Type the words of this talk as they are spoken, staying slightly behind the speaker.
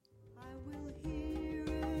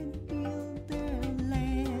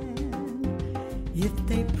If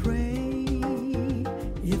they pray,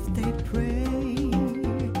 if they pray,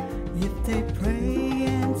 if they pray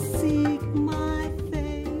and seek my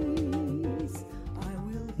face, I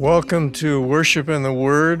will. Welcome to Worship in the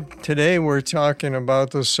Word. Today we're talking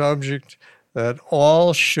about the subject that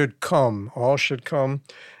all should come,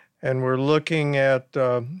 and we're looking at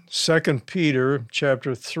 2 Peter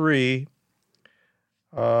chapter 3,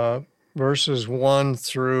 verses 1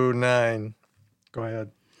 through 9. Go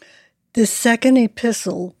ahead. This second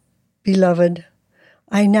epistle, beloved,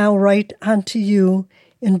 I now write unto you,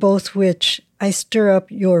 in both which I stir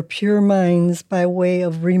up your pure minds by way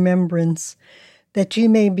of remembrance, that ye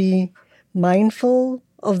may be mindful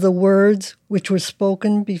of the words which were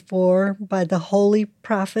spoken before by the holy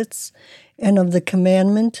prophets, and of the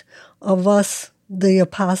commandment of us, the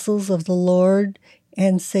apostles of the Lord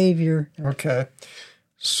and Savior. Okay.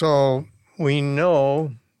 So we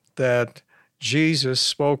know that Jesus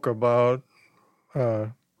spoke about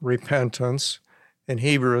repentance. In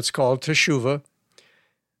Hebrew, it's called teshuvah.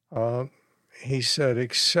 He said,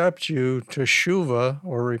 except you teshuvah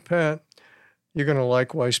or repent, you're going to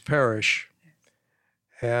likewise perish.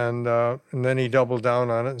 And then he doubled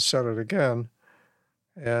down on it and said it again.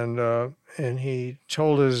 And he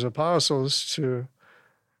told his apostles to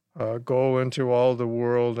go into all the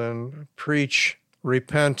world and preach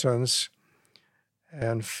repentance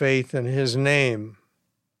and faith in his name.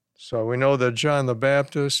 So we know that John the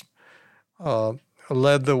Baptist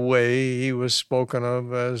led the way. He was spoken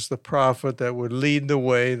of as the prophet that would lead the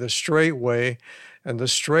way, the straight way, and the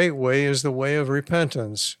straight way is the way of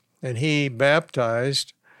repentance. And he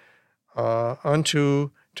baptized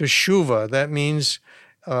unto teshuvah. That means,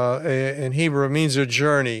 in Hebrew, it means a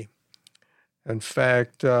journey. In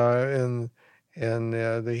fact, in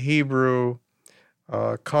the Hebrew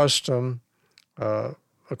custom,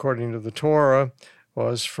 according to the Torah,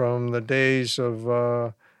 was from the days of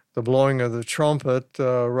the blowing of the trumpet,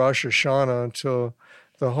 Rosh Hashanah, until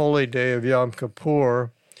the holy day of Yom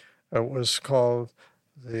Kippur. It was called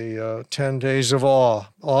the 10 days of awe,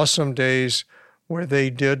 awesome days where they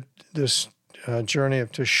did this journey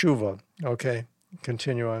of teshuvah. Okay,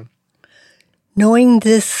 continue on. Knowing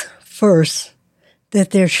this first, that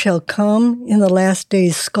there shall come in the last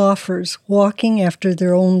days scoffers, walking after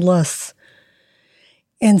their own lusts,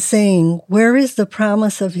 and saying, where is the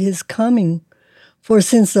promise of his coming? For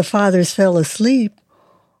since the fathers fell asleep,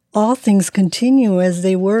 all things continue as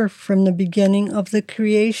they were from the beginning of the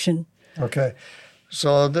creation. Okay,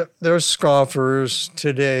 so there's scoffers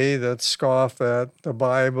today that scoff at the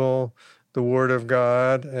Bible, the Word of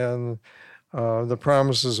God, and the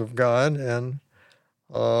promises of God, and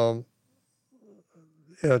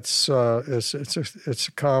it's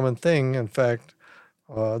a common thing. In fact,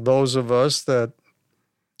 those of us that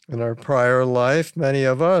in our prior life, many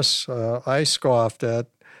of us, I scoffed at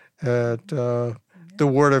the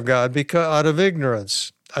Word of God because out of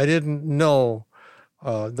ignorance. I didn't know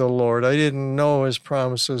the Lord. I didn't know His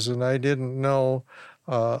promises, and I didn't know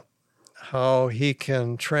how He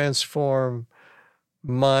can transform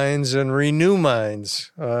minds and renew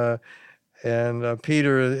minds. And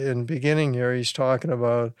Peter, in beginning here, he's talking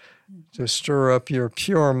about to stir up your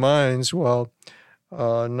pure minds. Well,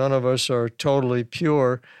 none of us are totally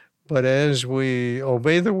pure, but as we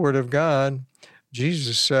obey the Word of God,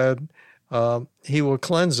 Jesus said He will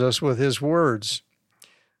cleanse us with His words.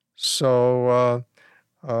 So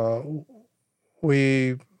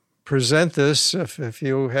we present this, if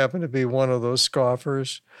you happen to be one of those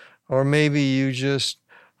scoffers, or maybe you just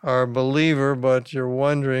are a believer, but you're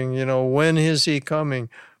wondering, when is He coming?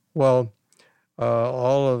 Well,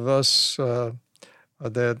 all of us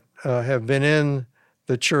that have been in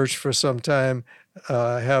the church for some time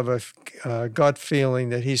have a gut feeling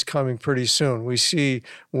that He's coming pretty soon. We see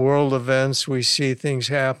world events, we see things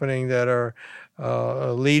happening that are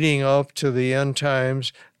leading up to the end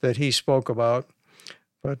times that He spoke about.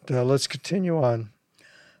 But let's continue on.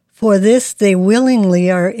 For this they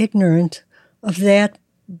willingly are ignorant of that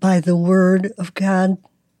by the word of God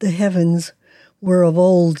the heavens were of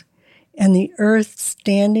old, and the earth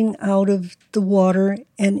standing out of the water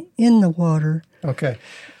and in the water. Okay.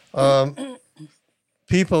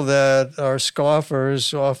 People that are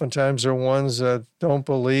scoffers oftentimes are ones that don't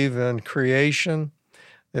believe in creation.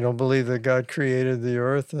 They don't believe that God created the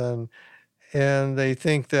earth, and they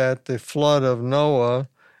think that the flood of Noah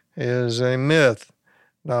is a myth.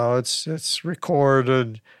 Now, it's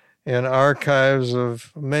recorded in archives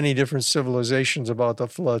of many different civilizations about the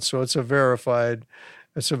flood, so it's a verified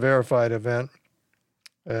event.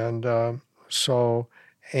 And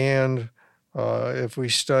if we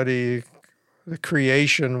study the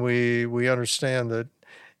creation, we understand that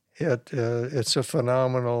it's a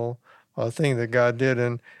phenomenal thing that God did.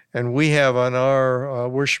 And we have on our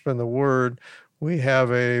Worship in the Word, we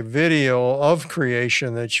have a video of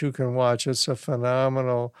creation that you can watch. It's a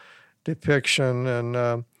phenomenal depiction,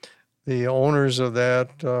 and the owners of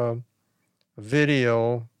that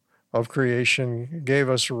video of creation gave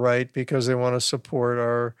us a right because they want to support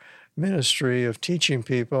our ministry of teaching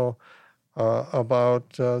people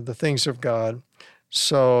about the things of God.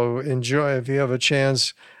 So enjoy, if you have a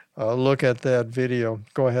chance, look at that video.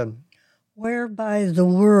 Go ahead. Whereby the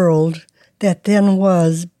world that then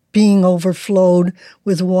was, being overflowed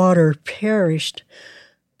with water, perished.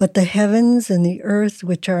 But the heavens and the earth,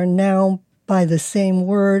 which are now by the same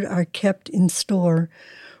word, are kept in store,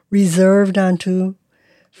 reserved unto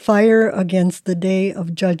fire against the day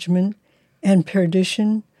of judgment and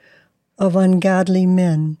perdition of ungodly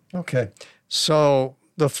men. Okay, so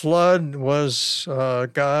the flood was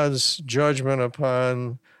God's judgment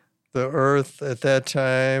upon the earth at that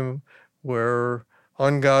time, where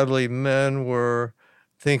ungodly men were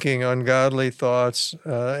thinking ungodly thoughts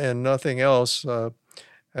and nothing else.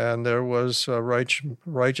 And there was a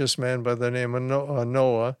righteous man by the name of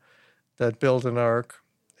Noah that built an ark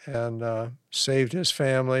and saved his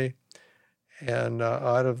family. And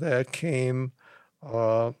out of that came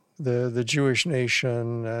the Jewish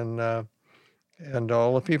nation and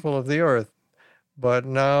all the people of the earth. But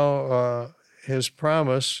now his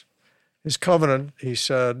promise, his covenant, he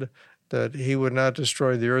said that he would not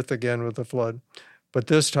destroy the earth again with the flood. But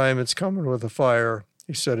this time it's coming with a fire.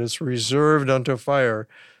 He said it's reserved unto fire.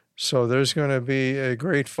 So there's going to be a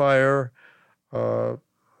great fire.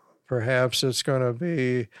 Perhaps it's going to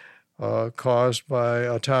be caused by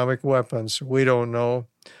atomic weapons. We don't know.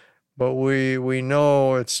 But we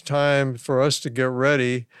know it's time for us to get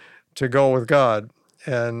ready to go with God.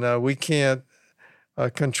 And we can't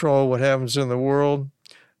control what happens in the world,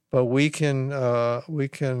 but we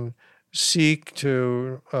can seek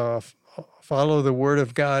to follow the Word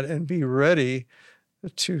of God and be ready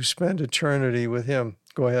to spend eternity with Him.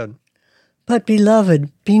 Go ahead. But,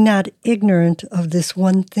 beloved, be not ignorant of this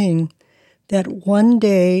one thing, that one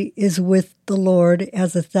day is with the Lord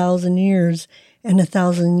as 1,000 years, and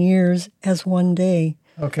 1,000 years as one day.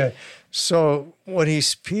 Okay, so what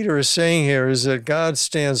Peter is saying here is that God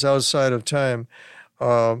stands outside of time.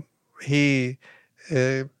 He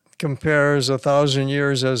compares 1,000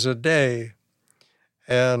 years as a day.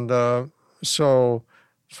 And so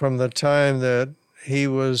from the time that he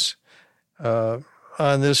was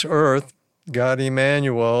on this earth, God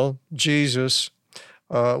Emmanuel, Jesus,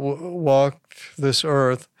 walked this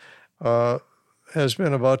earth, has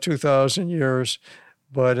been about 2,000 years,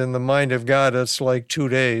 but in the mind of God, it's like 2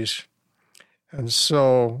 days. And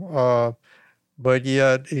so, but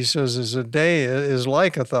yet, he says, as a day is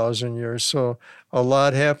like 1,000 years. So a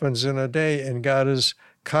lot happens in a day, and God is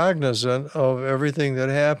cognizant of everything that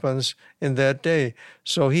happens in that day.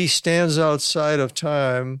 So he stands outside of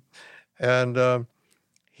time, and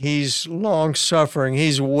he's long-suffering.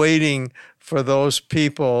 He's waiting for those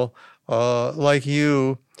people like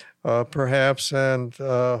you, perhaps, and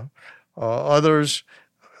others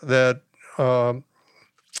that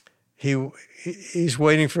he's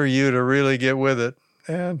waiting for you to really get with it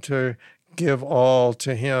and to give all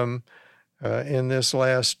to him in this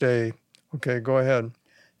last day. Okay, go ahead.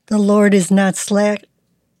 The Lord is not slack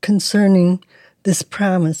concerning this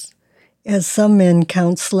promise, as some men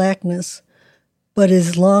count slackness, but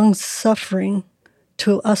is long-suffering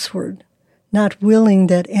to usward, not willing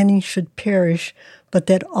that any should perish, but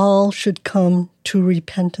that all should come to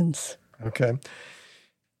repentance. Okay.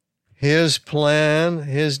 His plan,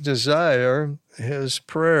 his desire, his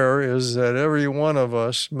prayer is that every one of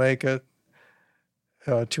us make it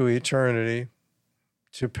to eternity,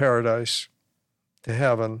 to paradise, to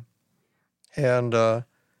heaven. And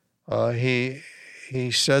he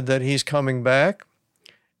said that he's coming back,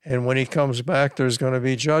 and when he comes back, there's going to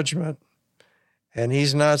be judgment. And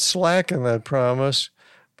he's not slack in that promise,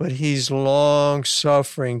 but he's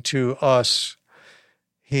long-suffering to us.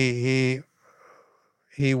 He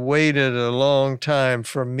waited a long time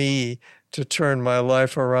for me to turn my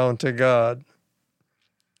life around to God.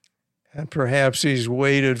 And perhaps he's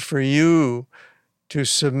waited for you to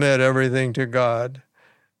submit everything to God.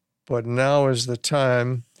 But now is the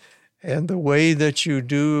time, and the way that you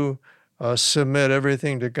do submit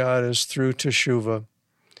everything to God is through teshuvah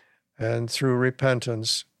and through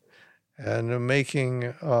repentance and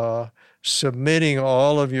submitting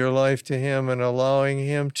all of your life to Him and allowing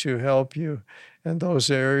Him to help you in those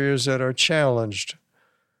areas that are challenged,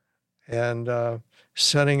 and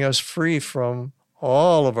setting us free from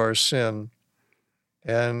all of our sin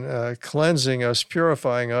and cleansing us,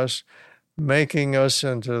 purifying us, making us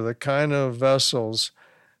into the kind of vessels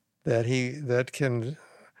that can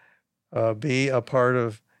be a part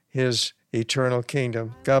of his eternal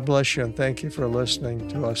kingdom. God bless you, and thank you for listening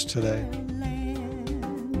to us today.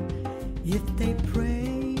 If they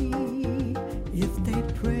pray, if they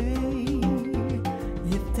pray,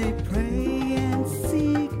 if they pray.